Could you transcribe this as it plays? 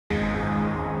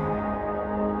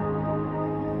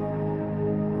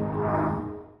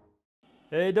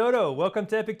Hey Dodo, welcome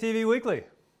to EpicTV Weekly.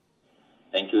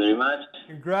 Thank you very much.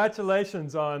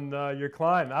 Congratulations on your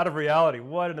climb out of reality.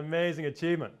 What an amazing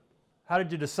achievement. How did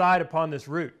you decide upon this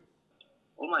route?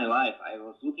 All my life I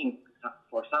was looking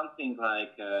for something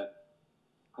like a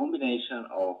combination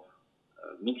of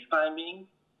mixed climbing,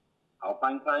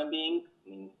 alpine climbing,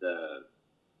 means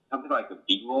something like a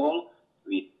big wall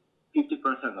with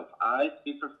 50% of ice,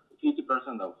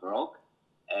 50% of rock,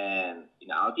 and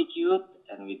in altitude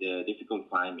and with difficult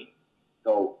climbing.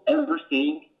 So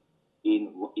everything in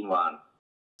one.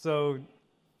 So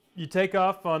you take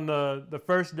off on the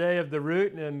first day of the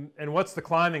route, and what's the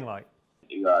climbing like?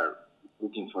 You are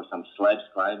looking for some slabs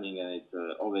climbing, and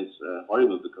it's always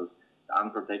horrible because it's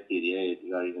unprotected. Yeah,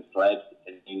 you are in a slabs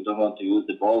and you don't want to use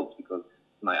the bolts because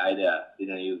my idea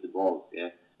didn't use the bolts. Yeah,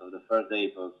 so the first day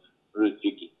it was really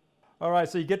tricky. All right,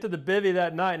 so you get to the bivvy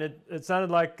that night, and it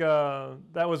sounded like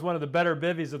that was one of the better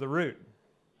bivvies of the route.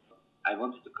 I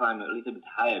wanted to climb a little bit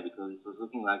higher because it was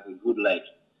looking like a good ledge.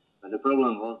 But the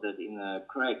problem was that in a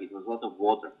creek it was a lot of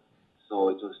water. So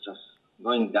it was just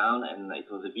going down, and it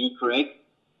was a big creek.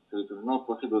 So it was not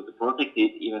possible to protect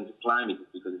it, even to climb it,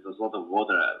 because it was a lot of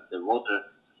water. The water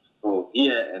go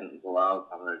here and go out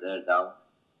somewhere there down.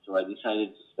 So I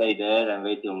decided to stay there and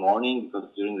wait till morning, because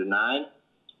during the night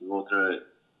the water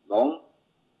gone,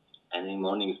 and in the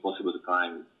morning it's possible to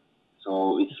climb.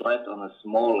 So we slept on a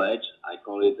small ledge. I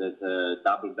call it a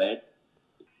double bed.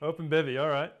 Open bivvy, all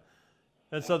right.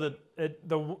 And so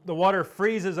the water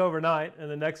freezes overnight, and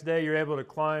the next day you're able to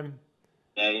climb.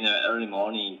 Yeah, in the early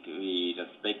morning we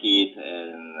just pick it,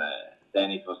 and then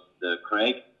it was the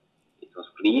creek. It was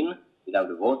clean without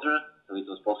the water, so it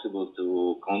was possible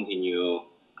to continue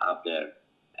up there.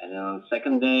 And then on the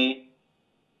second day,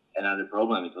 another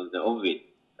problem. It was the Ovid.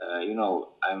 You know,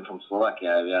 I'm from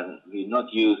Slovakia. We're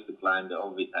not used to climb the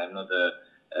Ovid. I'm not a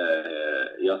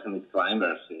Yosemite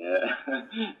climber, yeah.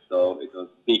 So it was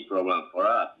a big problem for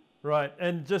us. Right,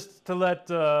 and just to let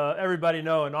everybody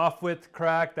know, an off-width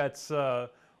crack that's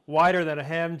wider than a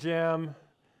ham jam.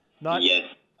 Not yes.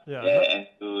 Yeah, and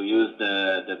to use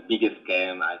the biggest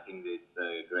cam, I think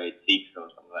it's grade 6 or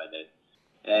something like that.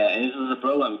 And this was a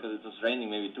problem because it was raining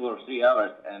maybe 2 or 3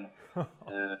 hours, and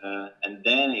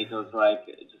then it was like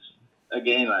just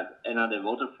again like another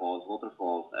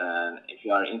waterfalls, and if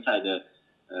you are inside the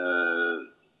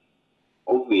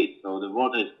Ovid, so the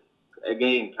water is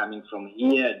again coming from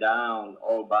here down,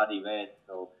 all body wet.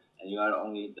 So and you are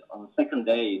only on the second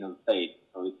day in the state,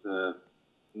 so it's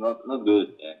not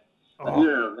good. Yeah. But we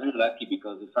were very lucky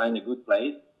because we find a good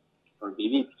place for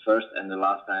bivvy first and the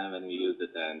last time when we used the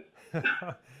tent.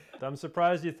 I'm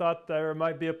surprised you thought there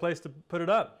might be a place to put it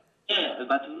up. Yeah,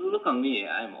 but look on me,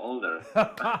 I'm older.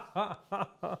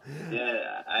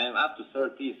 Yeah, I'm up to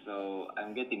 30, so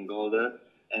I'm getting older,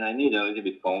 and I need a little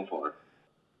bit comfort.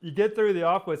 You get through the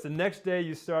off-width, the next day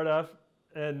you start off,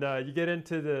 and you get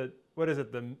into the, what is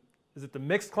it, is it the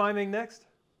mixed climbing next?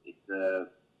 It's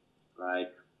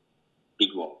like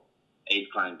big wall,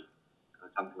 8 climbing,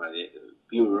 something like that,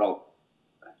 pure rock.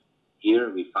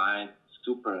 Here we find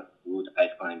super good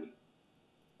ice climbing,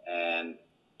 and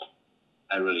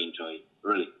I really enjoy it.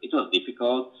 Really, it was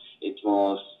difficult. It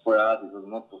was, for us, it was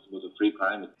not possible to free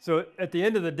climb it. So at the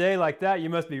end of the day like that, you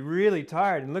must be really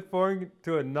tired and look forward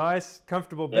to a nice,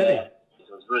 comfortable bivvy. Yeah, it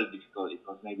was really difficult. It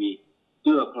was maybe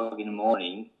 2 o'clock in the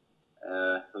morning,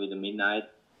 so it's the midnight,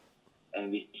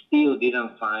 and we still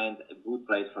didn't find a good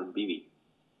place for bivvy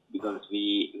because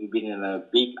we've been in a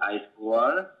big ice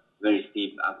couloir, very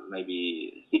steep, up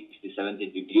maybe 60,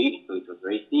 70 degrees, so it was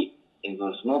very steep. It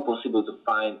was not possible to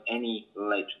find any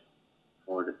ledge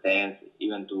for the tents,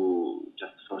 even to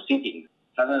just for sitting.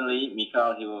 Suddenly,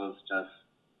 Mikhail,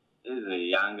 he's a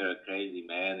younger, crazy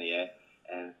man, yeah,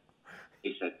 and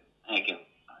he said, I can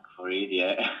ask for it,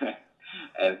 yeah.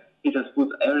 And he just put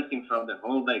everything from the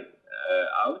whole bag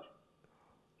out,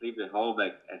 sleep the whole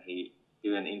bag, and he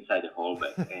went inside the whole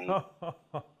bag. And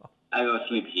I was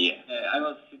asleep here. I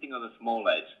was sitting on a small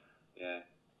ledge, yeah.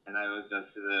 And I was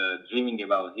just dreaming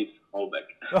about his whole back.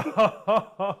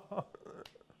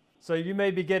 So you may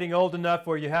be getting old enough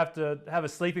where you have to have a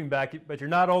sleeping bag, but you're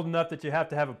not old enough that you have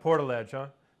to have a portaledge, huh?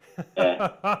 Yeah.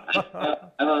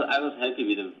 I was happy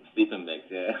with the sleeping bags,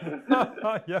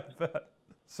 yeah. Yeah, I bet.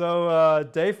 So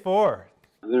day 4.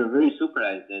 We were very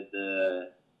surprised that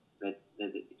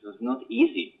it was not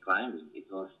easy climbing.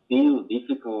 It was still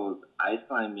difficult ice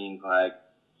climbing, like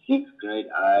 6th grade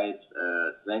ice,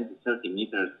 20, 30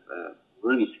 meters,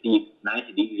 really steep,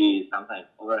 90 degrees, sometimes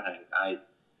overhang ice.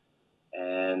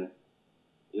 And,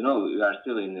 you know, you are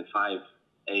still in the 5,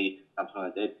 8, something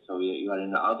like that. So you are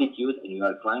in altitude and you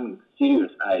are climbing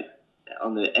serious ice.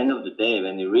 On the end of the day,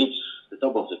 when you reach the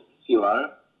top of the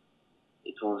fjord,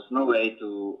 it was no way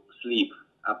to sleep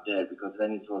up there because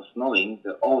when it was snowing,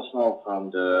 the all snow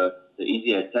from the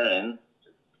easier terrain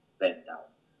just went down.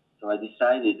 So I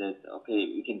decided that, okay,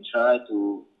 we can try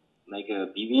to make a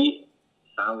bivy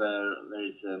somewhere where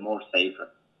it's more safer.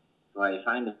 So I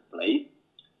find a place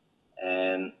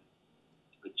and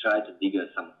we tried to dig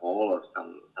some hole or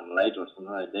some lake or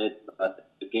something like that. But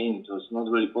again, it was not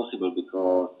really possible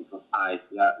because it was ice.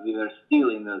 We were still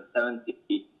in the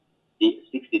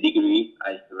 60-degree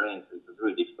ice terrain, so it was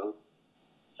really difficult.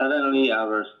 Suddenly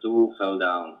our stool fell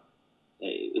down.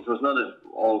 It was not a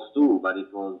whole stool, but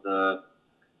it was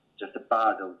just a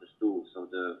part of the stool, so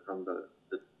from the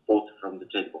boat from the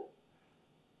jet boat.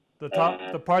 The top,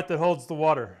 the part that holds the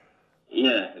water.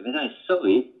 Yeah, when I saw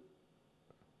it,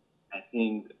 I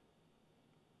think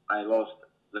I lost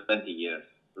 20 years,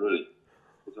 really.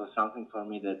 It was something for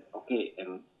me that, okay,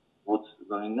 and what's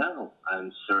going now?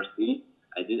 I'm thirsty.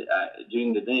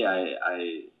 During the day,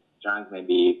 I drank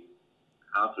maybe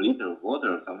half a liter of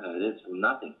water or something like that, so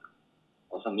nothing.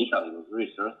 Also, Michael, he was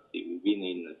very thirsty. We've been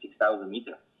in 6,000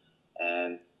 meters.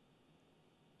 And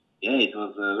yeah, it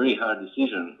was a very hard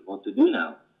decision what to do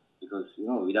now. Because, you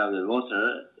know, without the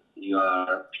water,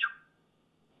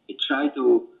 I try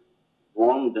to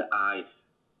warm the ice,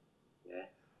 yeah,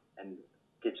 and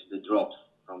catch the drops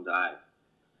from the ice.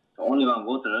 So only one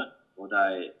water, what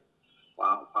I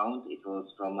found, it was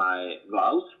from my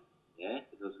blouse, yeah,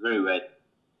 it was very wet.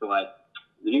 So I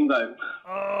drink my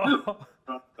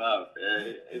from blouse,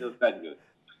 it was quite good.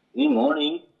 In the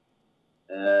morning,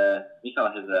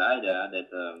 Michael has the idea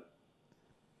that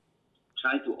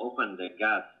try to open the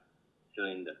gas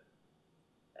cylinder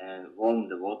and warm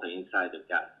the water inside the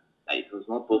gas. It was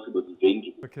not possible to drink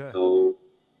it. Okay. So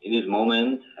in this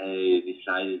moment, I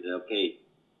decided, okay,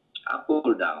 up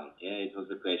or down? Yeah, it was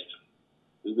the question.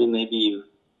 We will maybe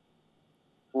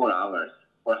 4 hours,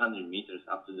 400 meters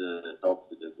up to the top,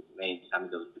 to the main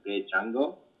summit of the Great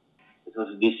Trango. It was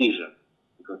a decision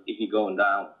because if you go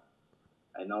down,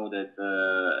 I know that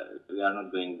we are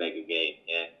not going back again.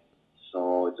 Yeah.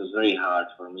 So it was very hard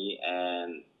for me.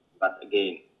 But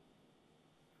again,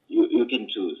 you can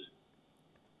choose.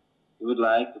 You would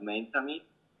like to main summit,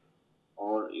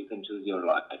 or you can choose your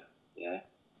life. Yeah.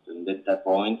 So at that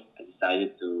point, I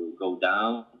decided to go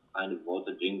down, find the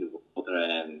water, drink the water,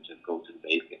 and just go to the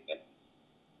base camp.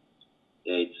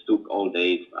 Yeah, it took all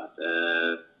days, but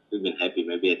we've been happy.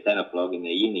 Maybe at 10 o'clock in the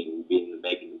evening, we've been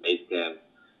back in the base camp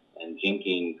and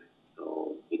drinking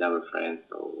with our friends.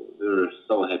 So we were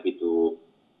so happy to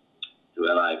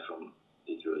arrive from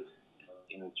this route.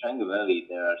 In the Trango Valley,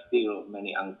 there are still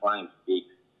many unclimbed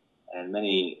peaks and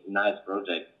many nice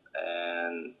projects,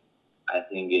 and I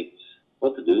think it's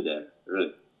what to do there,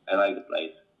 really. I like the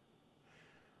place.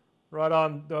 Right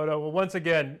on, Dodo. Well, once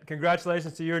again,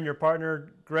 congratulations to you and your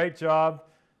partner. Great job.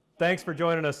 Thanks for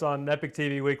joining us on Epic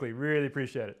TV Weekly. Really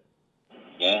appreciate it.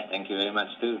 Yeah, thank you very much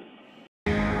too.